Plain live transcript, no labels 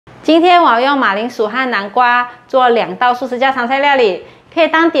今天我要用马铃薯和南瓜做2道素食家常菜料理，可以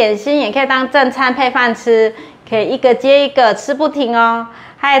当点心，也可以当正餐配饭吃，可以一个接一个吃不停哦。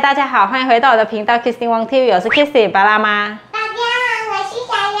嗨，大家好，欢迎回到我的频道 qistinwongtv， 我是 Qistin 巴拉妈。大家好，我是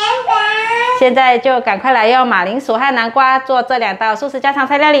小圆粉。现在就赶快来用马铃薯和南瓜做这2道素食家常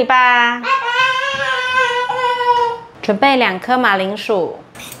菜料理吧。拜拜。准备2颗马铃薯，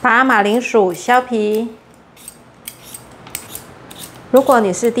把马铃薯削皮。如果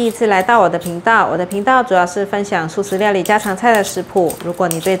你是第一次来到我的频道主要是分享素食料理家常菜的食谱。如果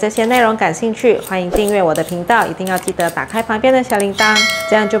你对这些内容感兴趣，欢迎订阅我的频道，一定要记得打开旁边的小铃铛，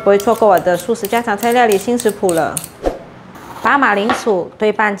这样就不会错过我的素食家常菜料理新食谱了。把马铃薯对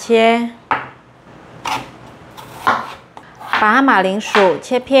半切，把马铃薯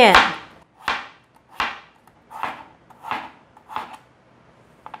切片，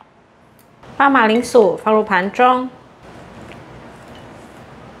把马铃薯放入盘中。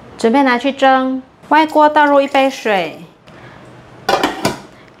准备拿去蒸，外锅倒入1杯水，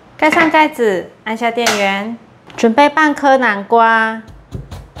盖上盖子，按下电源。准备半颗南瓜，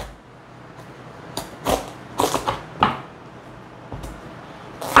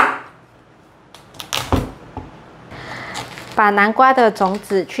把南瓜的种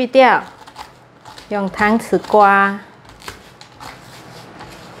子去掉，用汤匙刮。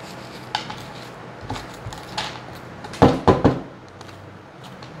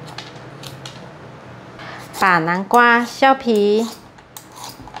把南瓜削皮，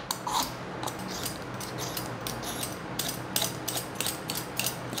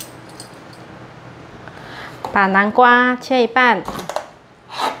把南瓜切一半，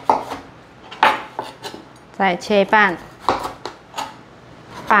再切一半，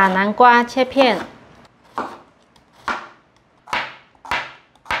把南瓜切片，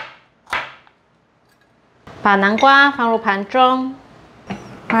把南瓜放入盘中。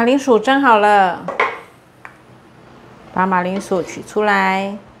马铃薯蒸好了。把马铃薯取出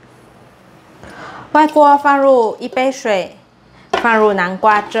来，外锅放入1杯水，放入南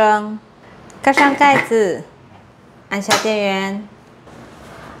瓜蒸，盖上盖子，按下电源。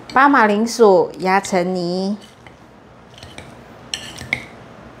把马铃薯压成泥，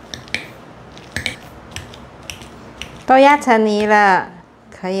都压成泥了，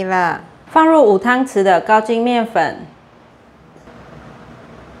可以了。放入5汤匙的高筋面粉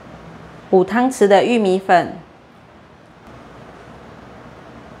，5汤匙的玉米粉。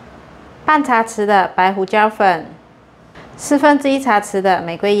半茶匙的白胡椒粉，1/4茶匙的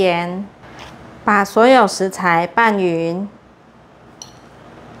玫瑰盐，把所有食材拌匀，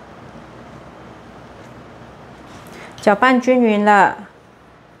搅拌均匀了。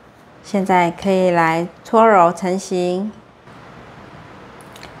现在可以来搓揉成型，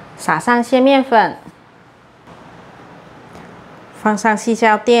撒上鲜面粉，放上细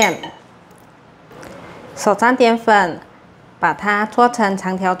椒垫，手沾点粉，把它搓成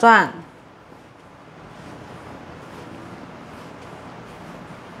长条状。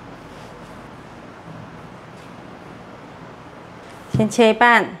先切一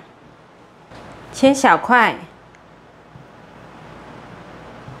半，切小块，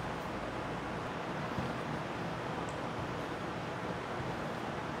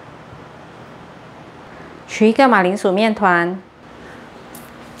取一个马铃薯面团，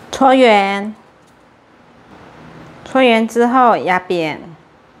搓圆，搓圆之后压扁，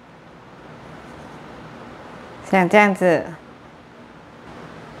像这样子。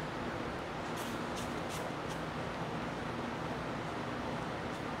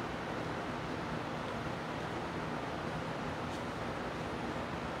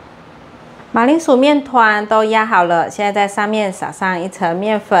马铃薯面团都压好了，现在在上面撒上1层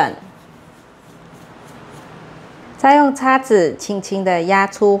面粉，再用叉子轻轻的压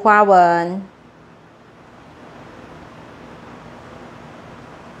出花纹。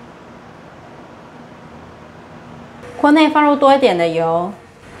锅内放入多一点的油，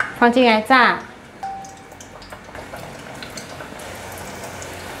放进来炸。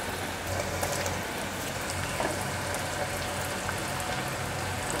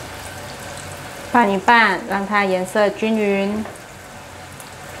拌一拌，让它颜色均匀。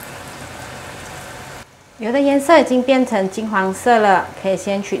有的颜色已经变成金黄色了，可以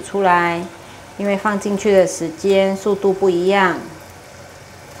先取出来，因为放进去的时间、速度不一样。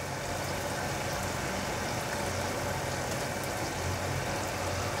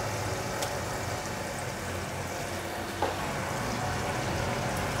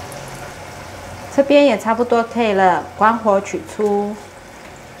这边也差不多可以了，关火取出。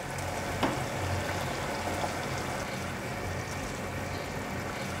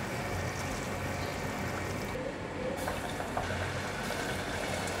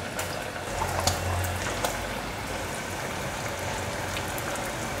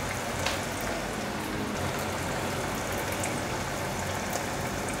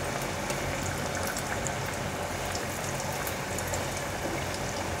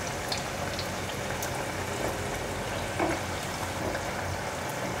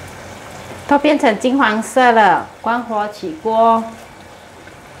都变成金黄色了，关火起锅。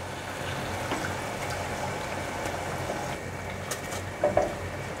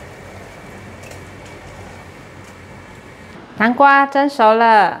南瓜蒸熟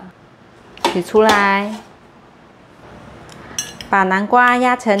了，取出来，把南瓜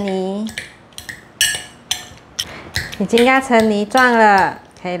压成泥，已经压成泥状了，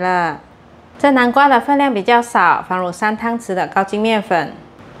可以了。这南瓜的分量比较少，放入3汤匙的高筋面粉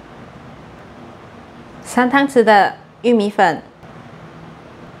，3汤匙的玉米粉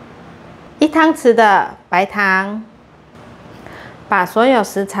，1汤匙的白糖，把所有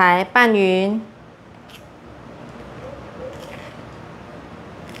食材拌匀。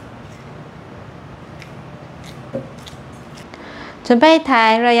准备一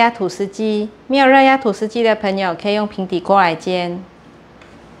台热压吐司机，没有热压吐司机的朋友可以用平底锅来煎。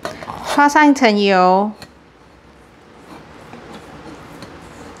刷上一层油，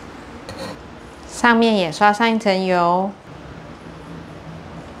上面也刷上一层油。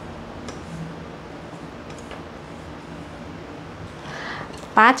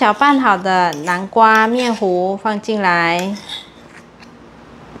把搅拌好的南瓜面糊放进来。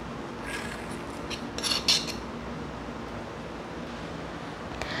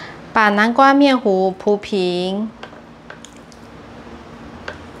把南瓜面糊铺平，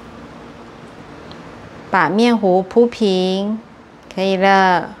把面糊铺平，可以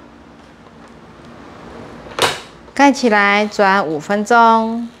了。盖起来转5分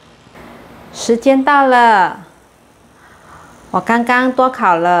钟。时间到了，我刚刚多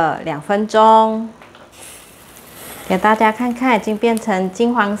烤了2分钟，给大家看看，已经变成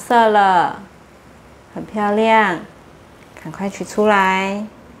金黄色了，很漂亮。赶快取出来。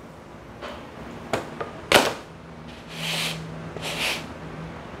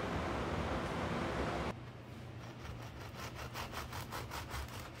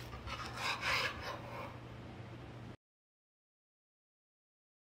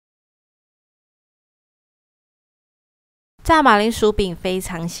炸马铃薯饼非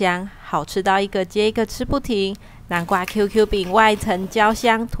常香，好吃到一个接一个吃不停。南瓜 QQ 饼外层焦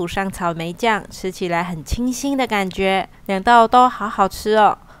香，涂上草莓酱，吃起来很清新的感觉。2道都好好吃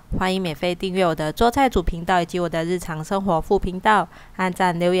哦！欢迎免费订阅我的做菜主频道以及我的日常生活副频道，按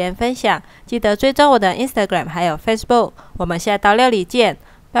赞、留言、分享，记得追踪我的 Instagram 还有 Facebook。我们下道料理见，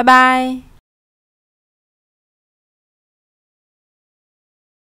拜拜。